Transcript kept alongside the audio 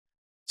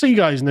So you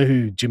guys know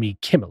who Jimmy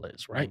Kimmel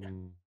is, right?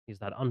 He's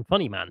that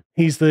unfunny man.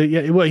 He's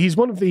he's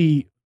one of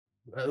the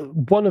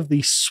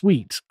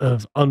suite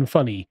of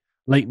unfunny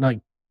late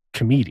night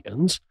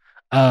comedians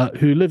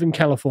who live in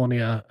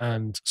California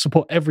and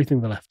support everything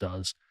the left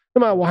does,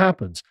 no matter what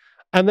happens.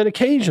 And then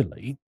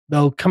occasionally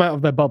they'll come out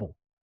of their bubble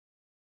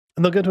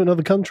and they'll go to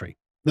another country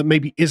that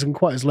maybe isn't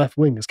quite as left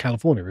wing as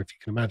California, if you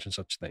can imagine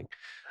such a thing.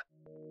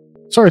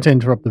 Sorry to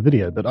interrupt the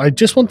video, but I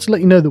just want to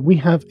let you know that we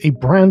have a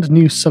brand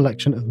new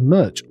selection of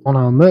merch on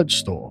our merch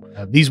store.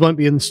 These won't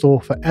be in store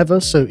forever,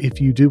 so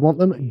if you do want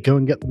them, go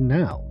and get them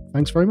now.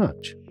 Thanks very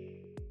much.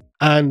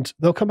 And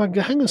they'll come back and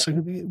go, hang on a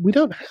second, we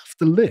don't have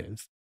to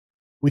live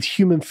with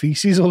human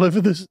feces all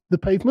over the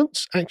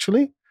pavements,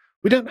 actually.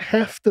 We don't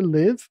have to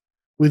live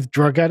with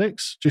drug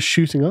addicts just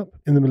shooting up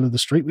in the middle of the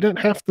street. We don't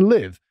have to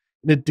live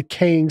in a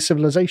decaying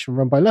civilization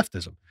run by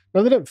leftism.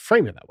 Now, they don't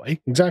frame it that way,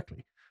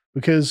 exactly,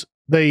 because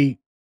they,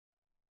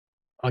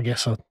 I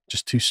guess, are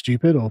just too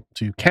stupid or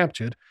too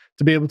captured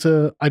to be able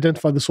to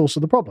identify the source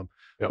of the problem.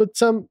 Yep.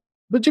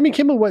 But Jimmy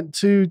Kimmel went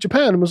to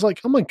Japan and was like,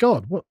 oh my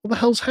God, what the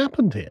hell's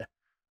happened here?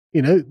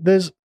 You know,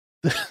 there's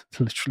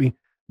literally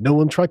no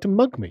one tried to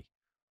mug me.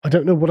 I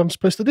don't know what I'm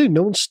supposed to do.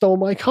 No one stole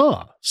my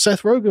car.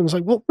 Seth Rogen's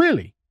like, what,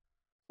 really?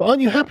 But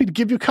aren't you happy to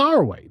give your car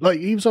away?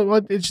 Like, he was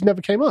like, it just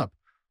never came up.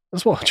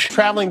 Let's watch.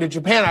 Traveling to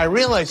Japan, I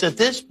realized that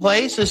this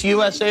place, this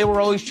USA we're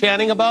always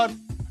chanting about,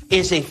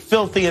 is a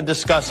filthy and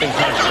disgusting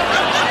country.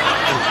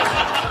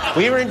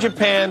 We were in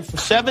Japan for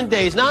 7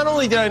 days. Not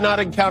only did I not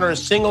encounter a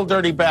single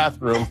dirty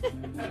bathroom,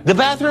 the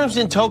bathrooms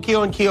in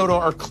Tokyo and Kyoto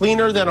are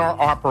cleaner than our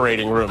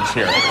operating rooms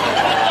here.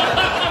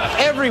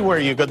 Everywhere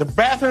you go, the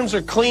bathrooms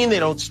are clean. They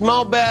don't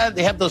smell bad.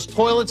 They have those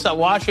toilets that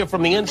wash you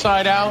from the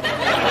inside out.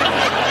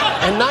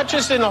 And not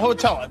just in a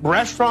hotel,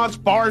 restaurants,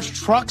 bars,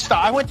 truck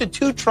stops. I went to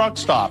 2 truck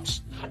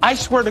stops. I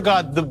swear to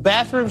God, the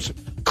bathrooms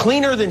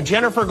cleaner than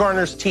Jennifer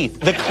Garner's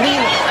teeth. The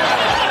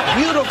cleanest,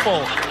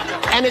 beautiful.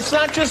 And it's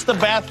not just the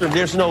bathroom.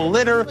 There's no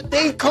litter.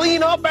 They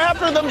clean up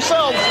after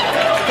themselves.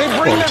 They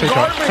bring their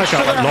garbage to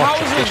their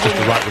houses. It's just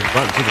a right-wing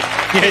rant, isn't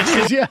it?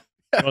 It is, yeah.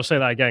 I'll say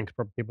that again.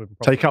 People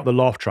take out the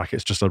laugh track.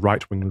 It's just a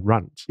right-wing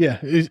rant. Yeah,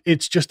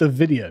 it's just a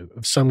video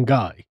of some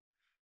guy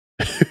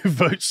who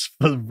votes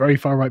for the very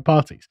far-right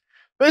parties.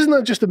 But isn't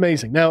that just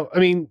amazing? Now, I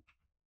mean,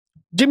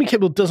 Jimmy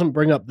Kimmel doesn't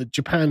bring up that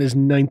Japan is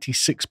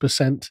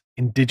 96%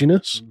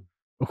 indigenous,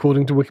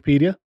 according to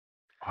Wikipedia.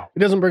 Wow. He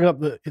doesn't bring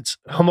up that it's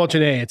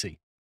homogeneity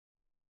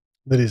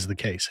that is the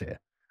case here.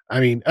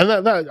 I mean, and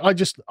that I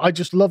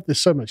just love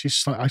this so much. He's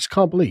just like, I just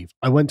can't believe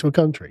I went to a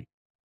country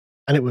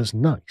and it was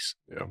nice.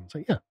 Yeah. It's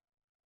like, yeah.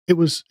 It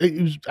was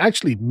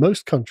actually,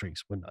 most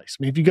countries were nice.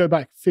 I mean, if you go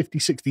back 50,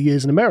 60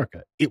 years in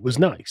America, it was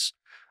nice.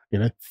 You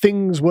know,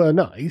 things were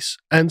nice,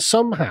 and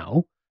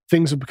somehow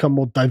things have become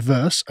more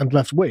diverse and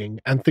left-wing,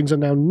 and things are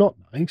now not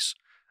nice,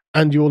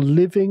 and you're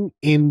living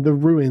in the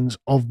ruins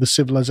of the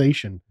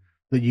civilization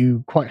that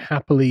you quite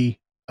happily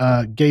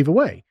gave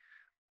away.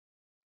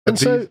 And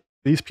so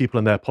these people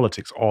and their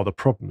politics are the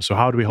problem. So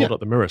how do we hold up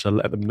the mirror to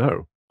let them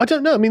know? I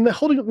don't know. I mean, they're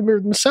holding up the mirror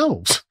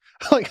themselves.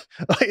 like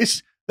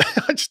it's,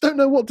 I just don't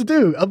know what to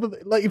do. Other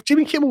than, like, if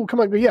Jimmy Kimmel will come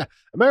out and go, yeah,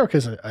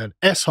 America's an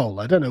asshole.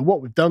 I don't know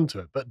what we've done to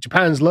it, but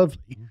Japan's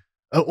lovely.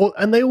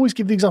 And they always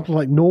give the example of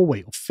like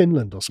Norway or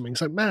Finland or something.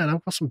 It's like, man,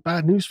 I've got some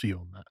bad news for you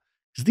on that.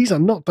 Because these are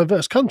not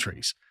diverse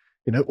countries.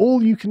 You know,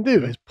 all you can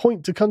do is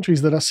point to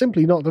countries that are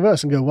simply not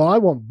diverse and go, well, I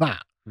want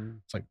that.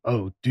 It's like,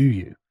 oh, do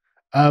you?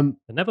 They're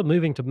never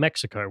moving to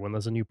Mexico when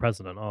there's a new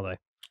president, are they?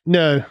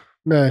 No.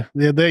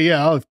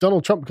 If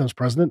Donald Trump becomes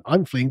president,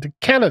 I'm fleeing to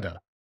Canada.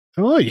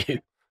 Who are you?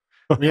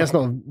 I mean, that's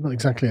not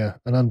exactly an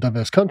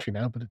undiverse country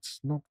now, but it's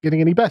not getting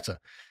any better.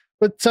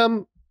 But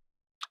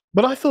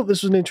I thought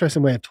this was an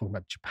interesting way of talking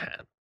about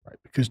Japan, right?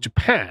 Because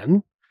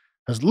Japan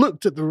has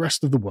looked at the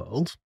rest of the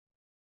world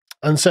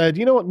and said,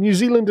 you know what, New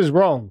Zealand is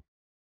wrong.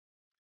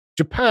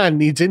 Japan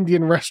needs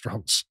Indian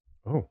restaurants.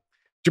 Oh.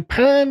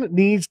 Japan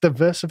needs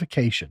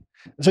diversification.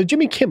 And so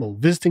Jimmy Kimmel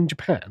visiting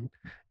Japan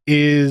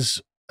is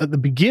at the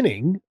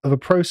beginning of a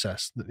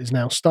process that is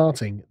now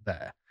starting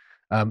there.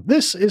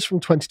 This is from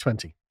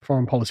 2020,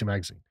 Foreign Policy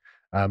magazine.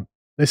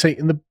 They say,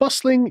 in the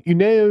bustling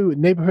Uneo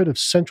neighborhood of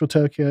central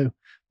Tokyo,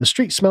 the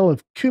streets smell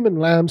of cumin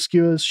lamb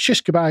skewers,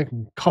 shish kebab,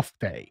 and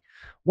kofte.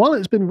 While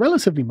it's been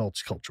relatively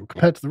multicultural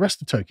compared to the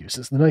rest of Tokyo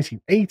since the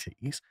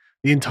 1980s,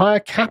 the entire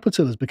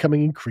capital is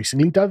becoming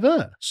increasingly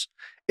diverse.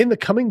 In the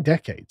coming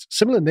decades,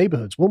 similar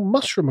neighborhoods will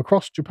mushroom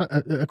across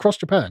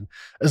Japan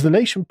as the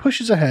nation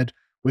pushes ahead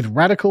with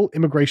radical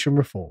immigration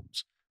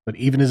reforms. But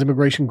even as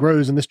immigration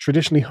grows in this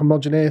traditionally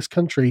homogeneous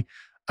country,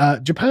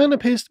 Japan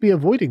appears to be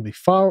avoiding the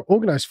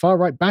organized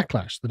far-right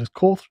backlash that has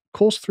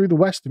coursed through the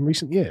West in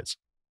recent years.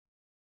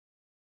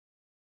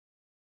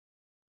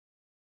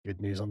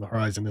 Good news on the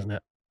horizon, isn't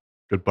it?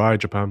 Goodbye,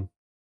 Japan.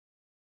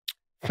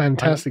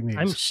 Fantastic news.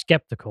 I'm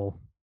skeptical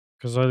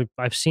because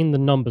I've seen the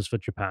numbers for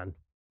Japan.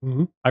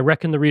 Mm-hmm. I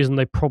reckon the reason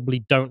they probably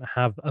don't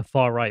have a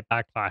far-right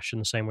backlash in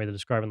the same way they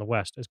describe in the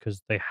West is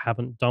because they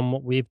haven't done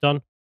what we've done.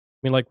 I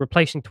mean, like,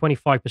 replacing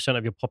 25%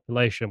 of your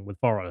population with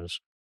foreigners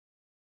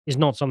is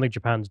not something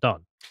Japan's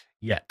done.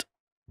 Yet.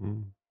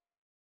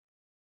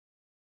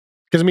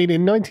 Because, I mean,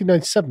 in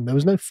 1997, there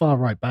was no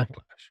far-right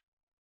backlash.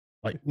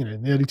 Like,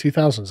 in the early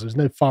 2000s, there was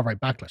no far-right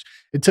backlash.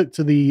 It took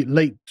to the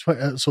late sort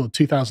of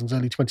 2000s,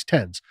 early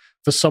 2010s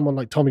for someone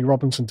like Tommy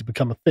Robinson to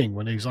become a thing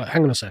when he's like,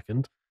 hang on a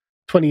second,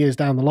 20 years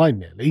down the line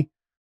nearly,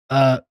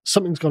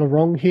 something's gone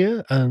wrong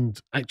here, and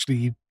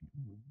actually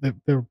there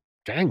are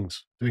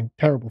gangs doing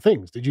terrible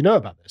things. Did you know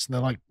about this? And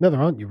they're like, no,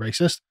 there aren't, you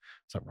racist.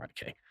 It's like, right,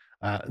 okay.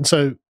 And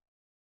so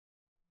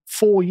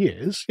 4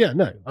 years,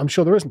 no, I'm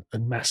sure there isn't a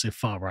massive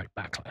far-right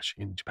backlash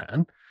in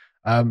Japan.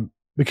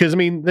 Because, I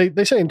mean,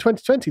 they say in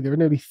 2020 there are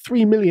nearly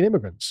 3 million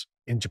immigrants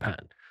in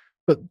Japan.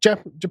 But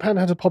Japan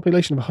has a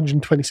population of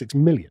 126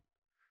 million.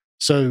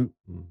 So,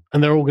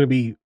 and they're all going to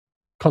be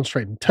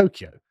concentrated in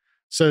Tokyo.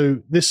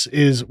 So this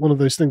is one of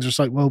those things where it's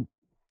like, well,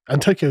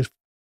 and Tokyo's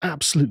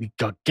absolutely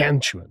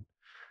gargantuan.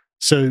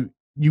 So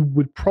you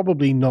would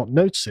probably not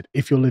notice it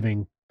if you're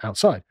living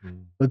outside.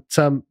 But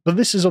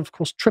this is, of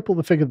course, triple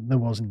the figure that there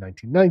was in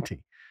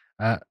 1990.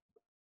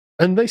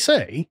 And they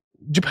say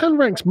Japan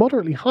ranks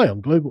moderately high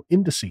on global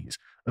indices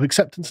of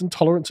acceptance and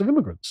tolerance of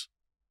immigrants.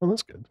 Well,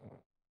 that's good.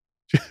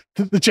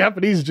 The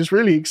Japanese are just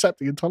really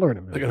accepting and tolerant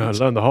of immigrants. They're going to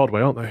learn the hard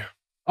way, aren't they?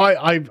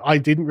 I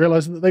didn't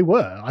realize that they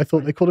were. I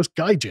thought they called us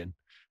gaijin.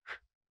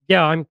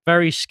 Yeah, I'm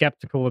very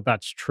skeptical that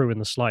that's true in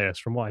the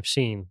slightest from what I've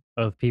seen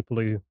of people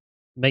who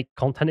make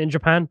content in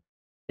Japan.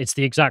 It's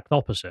the exact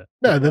opposite.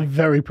 No, they're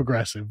very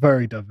progressive,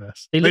 very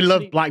diverse. They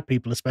love black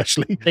people,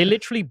 especially. They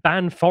literally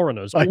ban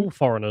foreigners, all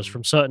foreigners,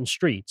 from certain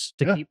streets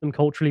to keep them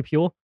culturally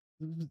pure.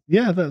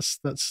 Yeah, that's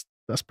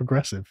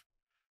progressive.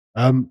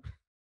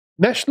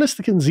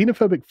 Nationalistic and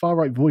xenophobic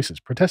far-right voices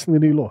protesting the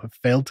new law have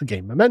failed to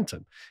gain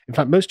momentum. In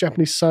fact, most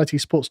Japanese society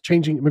supports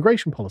changing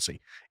immigration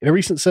policy. In a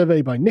recent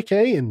survey by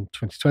Nikkei in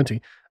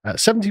 2020,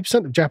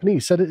 70% of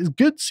Japanese said it is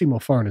good to see more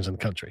foreigners in the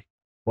country.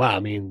 Wow, I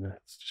mean,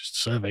 it's just a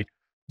survey.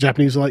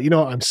 Japanese are like,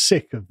 I'm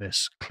sick of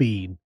this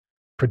clean,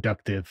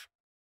 productive,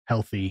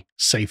 healthy,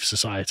 safe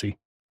society.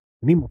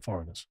 We need more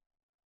foreigners.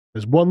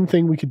 There's one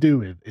thing we could do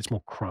with, it's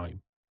more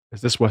crime.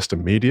 Is this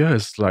Western media?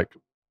 Is like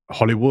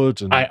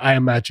Hollywood? And I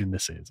imagine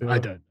this is. Yeah. I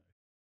don't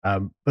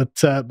know. But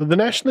the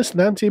nationalist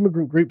and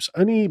anti-immigrant groups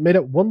only made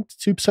up 1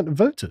 to 2% of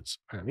voters.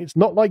 Apparently, it's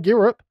not like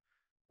Europe.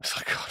 It's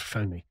like, God, if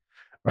only.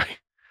 Right.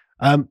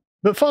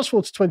 But fast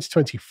forward to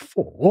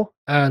 2024,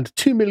 and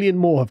 2 million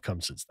more have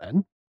come since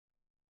then.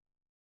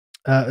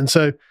 And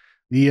so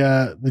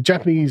the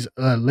Japanese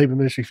Labour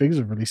Ministry figures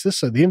have released this.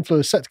 So the inflow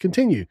is set to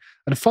continue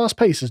at a fast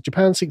pace as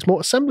Japan seeks more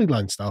assembly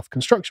line staff,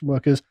 construction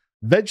workers,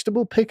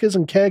 vegetable pickers,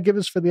 and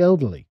caregivers for the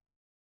elderly.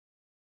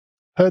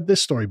 Heard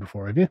this story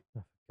before, have you?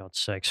 Oh, for God's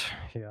sakes.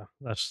 Yeah,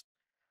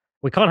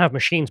 we can't have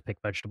machines pick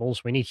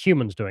vegetables. We need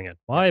humans doing it.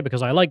 Why?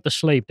 Because I like the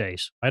slave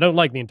days. I don't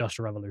like the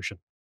Industrial Revolution.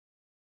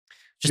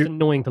 Just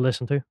annoying to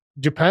listen to.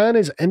 Japan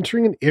is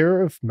entering an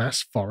era of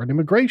mass foreign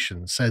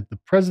immigration, said the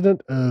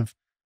president of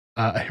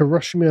a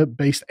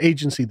Hiroshima-based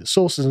agency that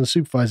sources and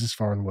supervises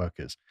foreign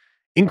workers.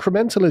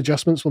 Incremental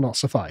adjustments will not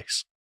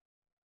suffice.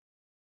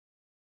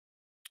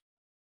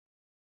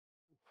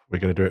 We're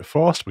going to do it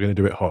fast. We're going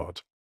to do it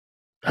hard.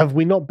 Have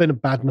we not been a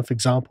bad enough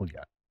example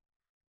yet?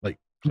 Like,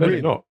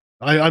 Clearly not.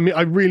 I mean,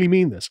 I really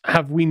mean this.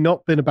 Have we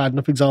not been a bad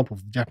enough example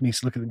for the Japanese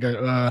to look at it and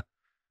go,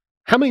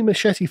 how many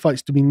machete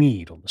fights do we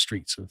need on the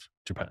streets of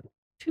Japan?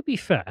 To be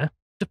fair,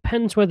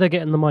 depends where they're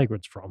getting the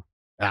migrants from.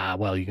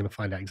 Well, you're going to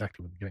find out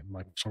exactly where they're getting the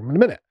migrants from in a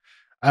minute.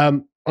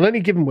 On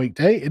any given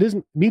weekday, it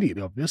isn't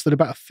immediately obvious that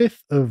about a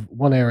fifth of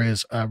one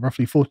area's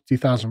roughly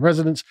 42,000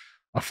 residents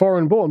are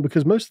foreign born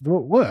because most of them are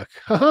at work.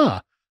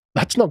 Haha,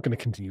 that's not going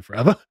to continue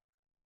forever.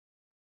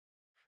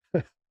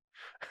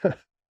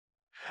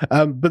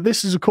 But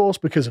this is, of course,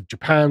 because of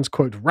Japan's,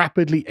 quote,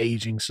 rapidly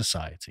aging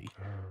society.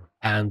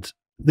 And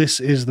this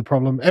is the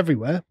problem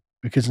everywhere,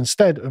 because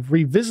instead of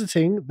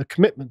revisiting the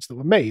commitments that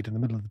were made in the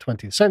middle of the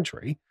 20th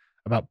century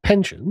about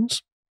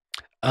pensions,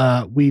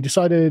 we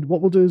decided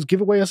what we'll do is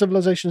give away our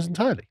civilizations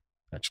entirely,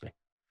 actually.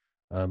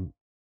 Can't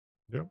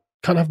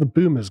have the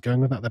boomers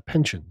going without their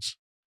pensions.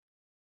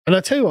 And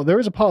I tell you what, there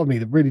is a part of me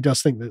that really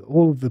does think that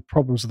all of the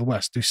problems of the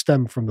West do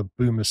stem from the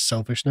boomers'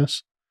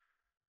 selfishness.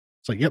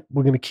 It's like, yep,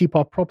 we're going to keep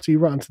our property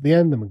right until the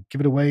end and we'll give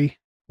it away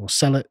or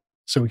sell it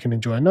so we can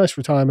enjoy a nice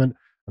retirement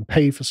and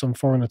pay for some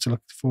foreigner to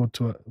look forward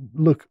to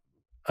look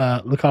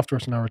after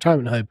us in our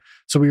retirement home.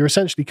 So we are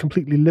essentially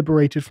completely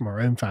liberated from our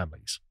own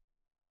families.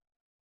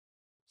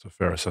 It's a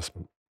fair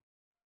assessment.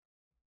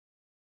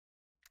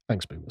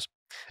 Thanks, boomers.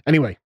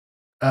 Anyway,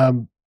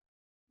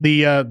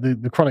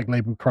 the chronic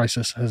labor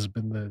crisis has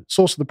been the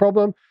source of the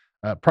problem.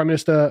 Prime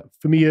Minister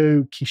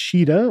Fumio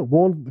Kishida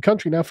warned that the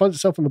country now finds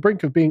itself on the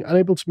brink of being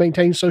unable to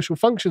maintain social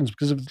functions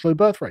because of its low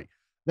birth rate.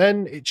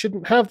 Then it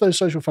shouldn't have those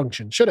social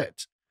functions, should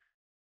it?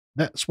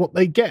 That's what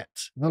they get.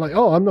 And they're like,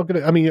 oh, I'm not going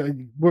to. I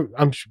mean,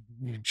 I'm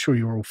sure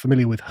you're all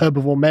familiar with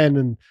herbivore men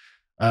and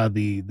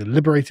the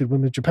liberated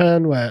women of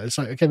Japan, where it's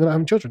like, okay, they're not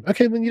having children.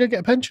 Okay, then you don't get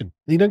a pension.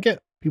 You don't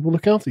get people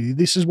looking after you.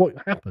 This is what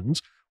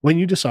happens when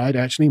you decide,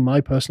 actually, my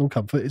personal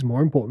comfort is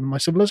more important than my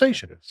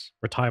civilization.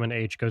 Retirement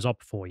age goes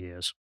up 4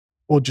 years.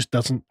 Or just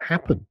doesn't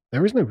happen.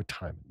 There is no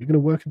retirement. You're going to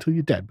work until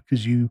you're dead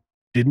because you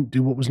didn't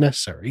do what was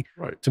necessary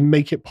Right. to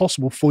make it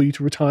possible for you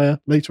to retire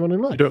later on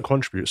in life. You don't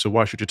contribute, so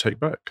why should you take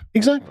back?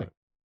 Exactly.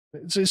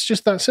 It's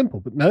just that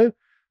simple. But no,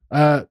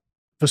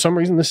 for some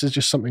reason, this is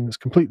just something that's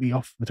completely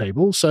off the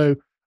table. So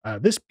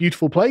this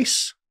beautiful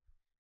place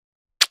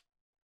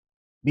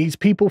needs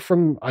people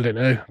from, I don't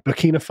know,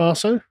 Burkina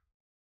Faso.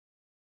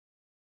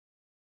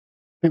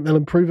 Think they'll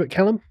improve it,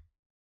 Callum?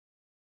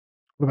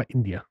 What about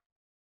India?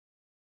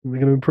 Think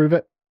they're going to improve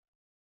it?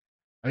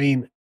 I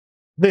mean,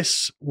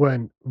 this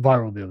went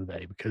viral the other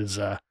day because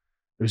it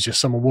was just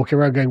someone walking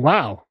around going,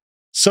 wow,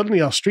 suddenly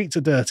our streets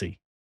are dirty.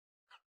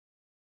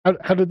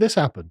 How did this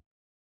happen?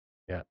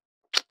 Yeah.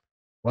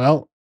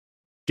 Well,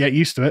 get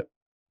used to it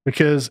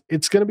because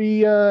it's going to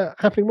be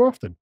happening more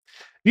often.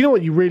 You know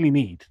what you really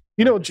need?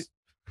 You know what?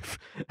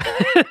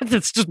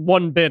 It's just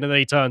one bin and then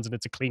he turns and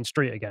it's a clean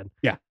street again.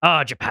 Yeah.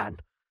 Japan.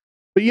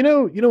 But you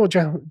know what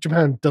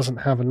Japan doesn't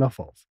have enough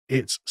of?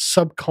 It's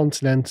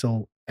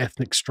subcontinental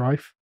ethnic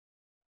strife.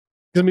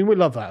 Because I mean, we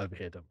love that over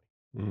here, don't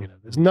we? You know,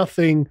 there's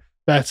nothing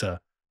better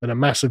than a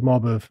massive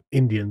mob of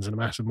Indians and a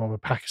massive mob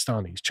of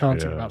Pakistanis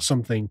chanting about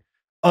something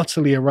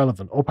utterly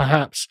irrelevant, or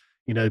perhaps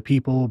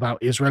people about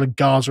Israel and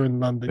Gaza and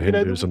London. The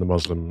Hindus and the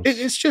Muslims.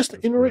 It's just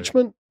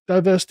enrichment,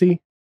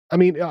 diversity. I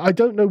mean, I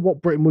don't know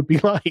what Britain would be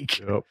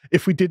like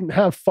if we didn't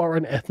have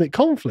foreign ethnic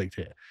conflict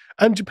here.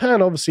 And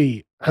Japan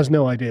obviously has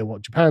no idea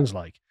what Japan's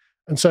like.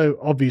 And so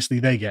obviously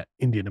they get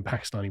Indian and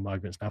Pakistani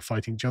migrants now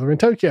fighting each other in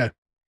Tokyo.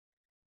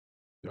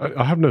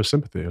 I have no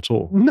sympathy at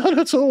all. None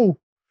at all.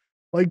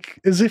 Like,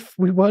 as if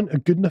we weren't a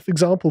good enough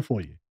example for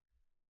you.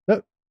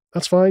 No,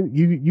 that's fine.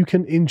 You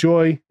can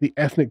enjoy the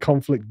ethnic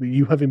conflict that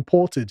you have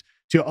imported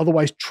to your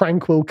otherwise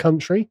tranquil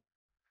country.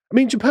 I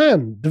mean,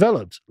 Japan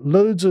developed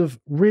loads of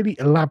really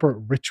elaborate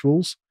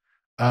rituals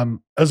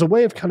as a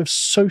way of kind of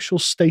social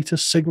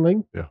status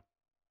signaling. Yeah.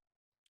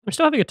 I'm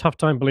still having a tough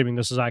time believing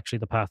this is actually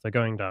the path they're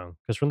going down.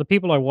 Because from the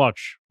people I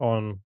watch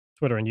on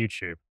Twitter and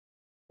YouTube,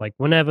 like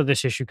whenever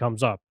this issue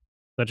comes up,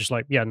 they're just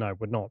like, yeah, no,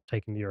 we're not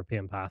taking the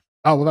European path.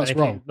 Oh, well, that's and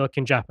if wrong. you look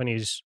in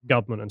Japanese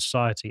government and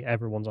society,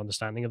 everyone's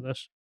understanding of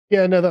this.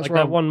 Yeah, no, that's like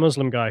wrong. That one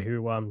Muslim guy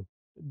who went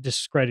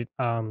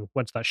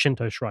to that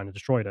Shinto shrine and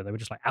destroyed it. They were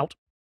just like, out.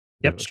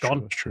 Yep, it's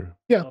gone. That's true.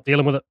 Yeah. Not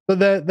dealing with it. But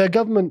their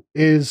government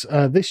is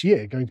this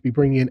year going to be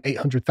bringing in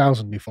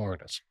 800,000 new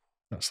foreigners.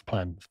 That's the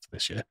plan for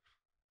this year.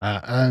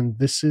 And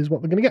this is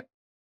what they're going to get.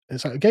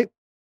 It's like, okay,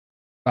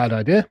 bad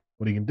idea.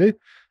 What are you going to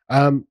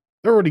do?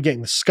 They're already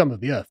getting the scum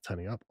of the earth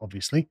turning up,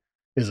 obviously.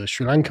 There's a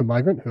Sri Lankan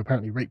migrant who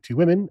apparently raped 2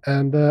 women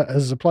and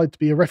has applied to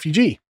be a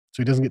refugee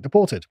so he doesn't get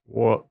deported.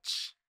 What?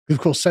 Because, of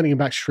course, sending him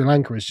back to Sri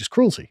Lanka is just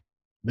cruelty.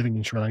 Living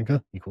in Sri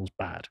Lanka equals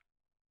bad.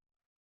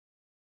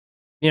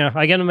 Yeah,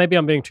 again, maybe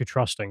I'm being too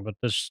trusting, but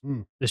this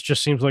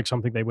just seems like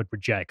something they would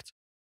reject.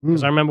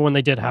 Because I remember when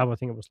they did have, I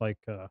think it was like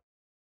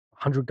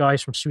 100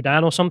 guys from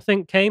Sudan or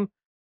something came,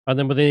 and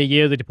then within a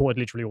year they deported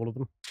literally all of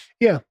them.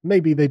 Yeah,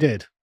 maybe they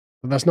did.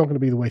 But that's not going to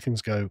be the way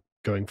things go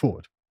going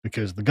forward,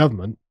 because the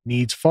government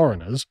needs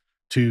foreigners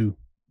to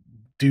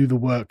do the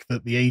work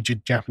that the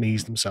aged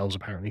Japanese themselves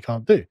apparently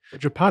can't do.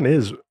 But Japan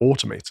is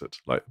automated.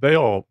 Like, they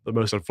are the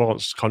most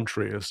advanced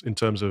country in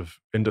terms of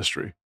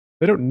industry.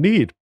 They don't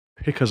need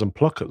pickers and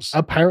pluckers.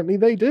 Apparently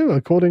they do,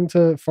 according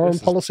to Foreign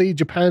Policy,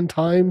 Japan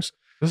Times.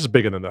 This is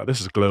bigger than that.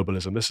 This is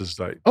globalism. This is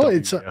like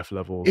WEF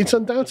levels. It's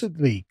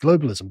undoubtedly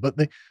globalism, but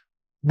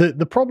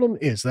the problem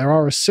is there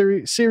are a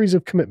series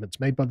of commitments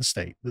made by the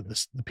state that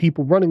the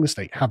people running the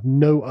state have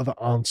no other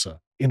answer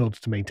in order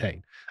to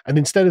maintain. And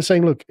instead of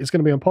saying, look, it's going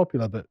to be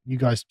unpopular, but you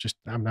guys just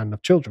haven't had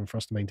enough children for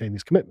us to maintain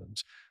these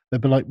commitments,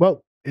 they've been like,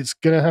 well, it's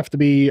going to have to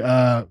be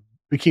Burkina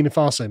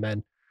Faso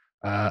men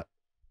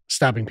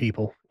stabbing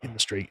people in the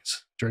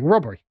streets during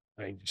robbery.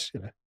 I mean, just,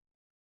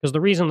 Because the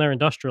reason they're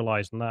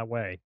industrialized in that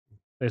way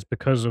is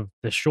because of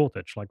this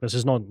shortage. Like, this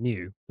is not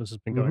new. This has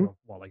been going on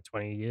for, like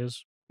 20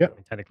 years? Yeah. I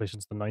mean, technically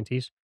since the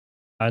 90s.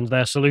 And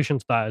their solution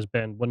to that has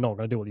been, we're not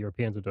going to do what the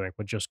Europeans are doing.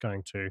 We're just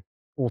going to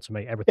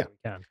automate everything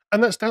we can.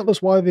 And that's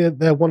doubtless why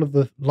they're one of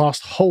the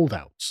last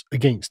holdouts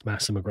against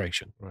mass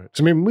immigration. Right.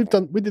 I mean, we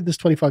did this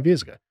 25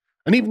 years ago.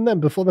 And even then,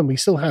 before then, we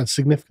still had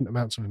significant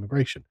amounts of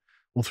immigration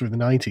all through the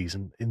 90s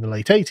and in the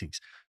late 80s.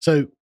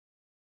 So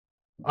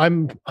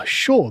I'm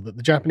sure that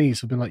the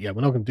Japanese have been like, yeah,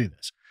 we're not going to do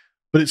this.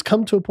 But it's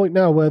come to a point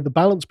now where the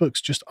balance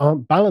books just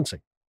aren't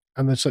balancing.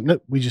 And they're saying, no,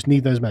 we just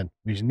need those men.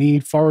 We just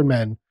need foreign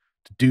men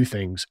to do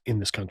things in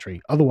this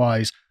country.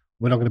 Otherwise,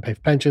 we're not going to pay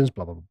for pensions,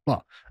 blah, blah, blah,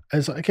 blah. And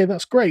it's like, okay,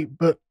 that's great,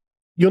 but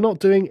you're not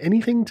doing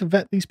anything to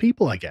vet these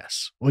people, I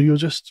guess. Or you're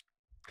just,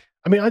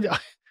 I mean,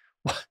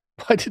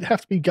 why did it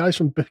have to be guys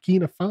from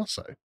Burkina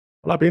Faso?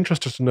 Well, I'd be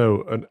interested to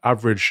know an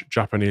average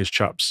Japanese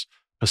chap's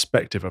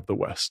perspective of the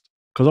West.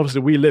 Because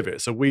obviously we live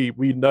it, so we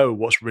know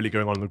what's really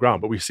going on the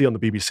ground. But we see on the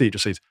BBC, it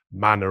just says,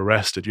 man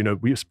arrested.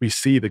 We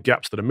see the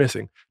gaps that are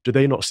missing. Do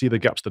they not see the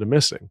gaps that are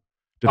missing?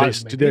 Do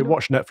they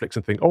watch Netflix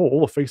and think, oh,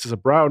 all the faces are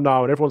brown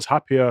now and everyone's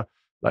happier?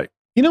 Like,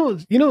 you know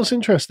what's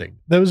interesting?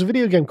 There was a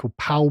video game called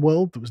Pal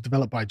World that was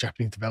developed by a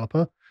Japanese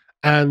developer,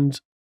 and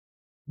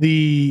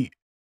the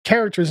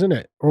characters in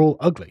it are all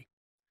ugly.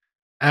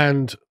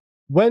 And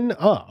when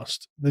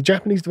asked, the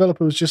Japanese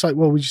developer was just like,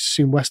 well, we just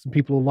assume Western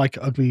people will like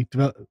ugly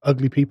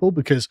people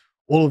because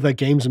all of their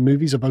games and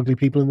movies have ugly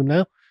people in them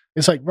now.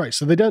 It's like, right,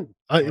 so they don't,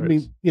 I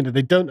mean,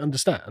 they don't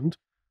understand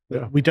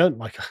that we don't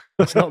like,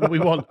 it's not that we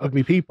want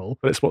ugly people.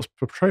 But it's what's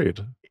portrayed.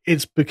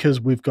 It's because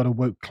we've got a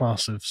woke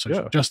class of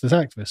social justice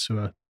activists who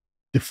are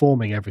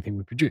deforming everything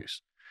we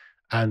produce.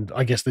 And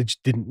I guess they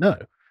just didn't know.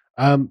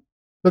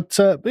 But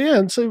yeah,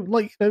 and so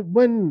like,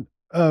 when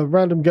a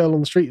random girl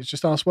on the street is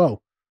just asked,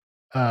 well,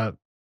 the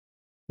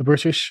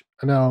British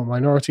are now a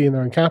minority in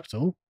their own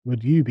capital,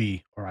 would you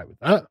be all right with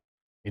that?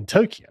 In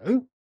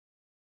Tokyo,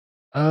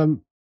 I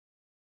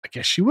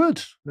guess she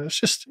would. It's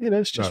just,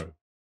 it's just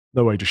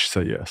no way does she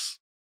say yes.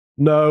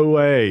 No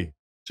way.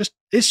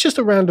 It's just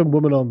a random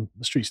woman on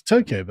the streets of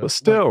Tokyo, but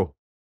still,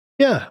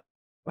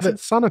 that's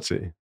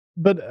insanity.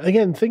 But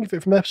again, think of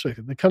it from that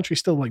perspective. The country's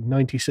still like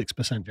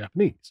 96%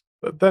 Japanese.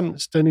 But then,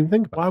 just don't even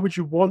think about why would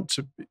you want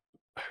to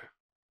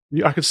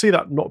be? I could see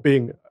that not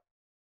being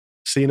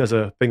seen as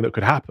a thing that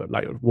could happen.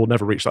 Like, we'll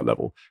never reach that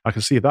level. I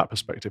can see that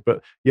perspective.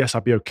 But yes,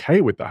 I'd be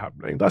okay with that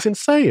happening. That's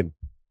insane.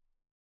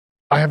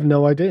 I have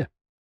no idea.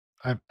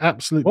 I have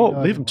absolutely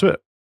no leave them to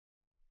it.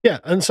 Yeah,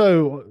 and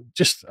so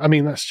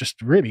that's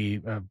just really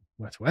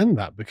where to end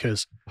that,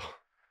 because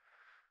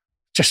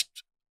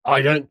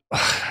I don't.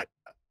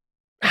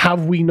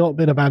 Have we not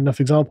been a bad enough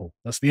example?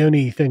 That's the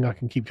only thing I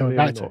can keep coming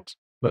back to.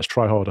 Let's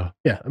try harder.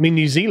 Yeah, I mean,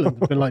 New Zealand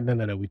have been like,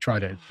 no, we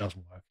tried it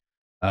doesn't work.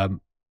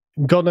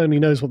 God only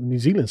knows what the New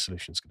Zealand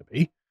solution is going to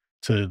be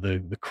to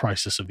the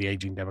crisis of the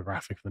aging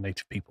demographic of the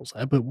native peoples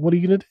there. But what are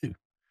you going to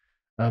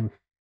do?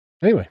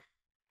 Anyway,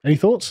 any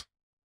thoughts?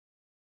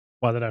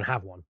 Well, they don't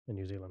have one in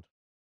New Zealand.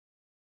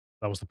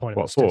 That was the point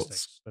of the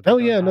statistics. Oh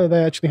yeah, no,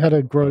 they actually had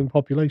a growing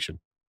population.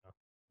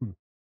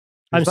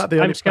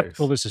 I'm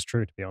skeptical this is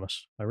true, to be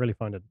honest. I really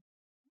find it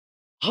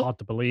hard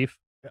to believe.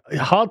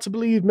 Hard to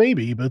believe,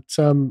 maybe, but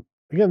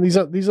again, these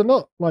are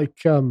not like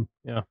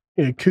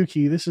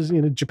kooky. This is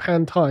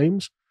Japan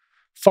Times,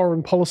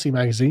 Foreign Policy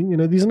magazine.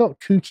 These are not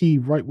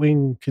kooky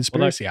right-wing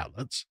conspiracy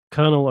outlets.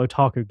 Colonel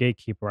Otaku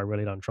Gatekeeper, I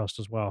really don't trust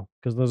as well,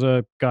 because there's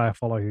a guy I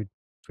follow who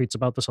tweets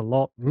about this a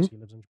lot because he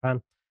lives in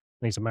Japan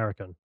and he's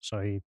American, so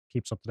he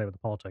keeps up to date with the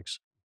politics.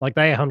 Like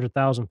the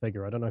 800,000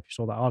 figure. I don't know if you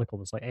saw that article.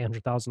 There's like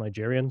 800,000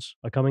 Nigerians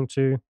are coming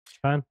to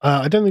Japan.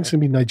 I don't think it's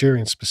going to be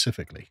Nigerians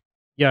specifically.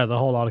 Yeah, the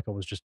whole article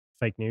was just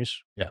fake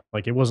news. Yeah.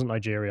 Like it wasn't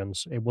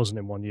Nigerians. It wasn't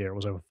in 1 year. It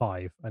was over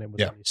 5. And it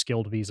was only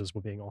skilled visas were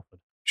being offered.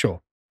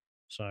 Sure.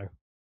 So,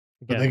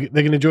 but they're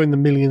going to join the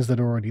millions that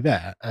are already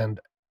there.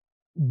 And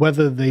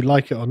whether they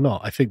like it or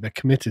not, I think they're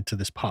committed to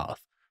this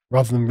path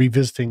rather than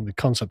revisiting the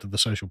concept of the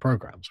social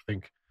programs. I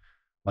think,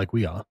 like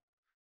we are,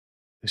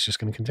 it's just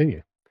going to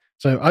continue.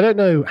 So I don't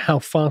know how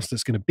fast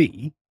it's going to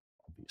be,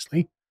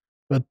 obviously,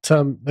 but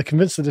they're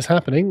convinced that it's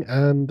happening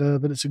and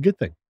that it's a good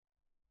thing.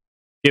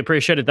 If you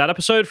appreciated that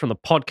episode from the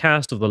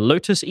podcast of the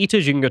Lotus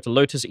Eaters, you can go to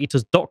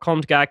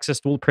lotuseaters.com to get access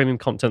to all the premium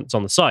content that's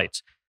on the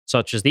site,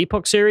 such as the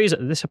Epoch series,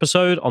 this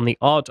episode on the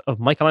art of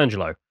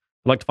Michelangelo. If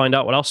you'd like to find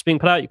out what else is being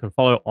put out, you can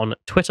follow on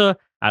Twitter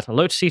at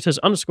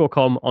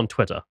lotuseaters_com on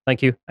Twitter.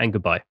 Thank you and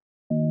goodbye.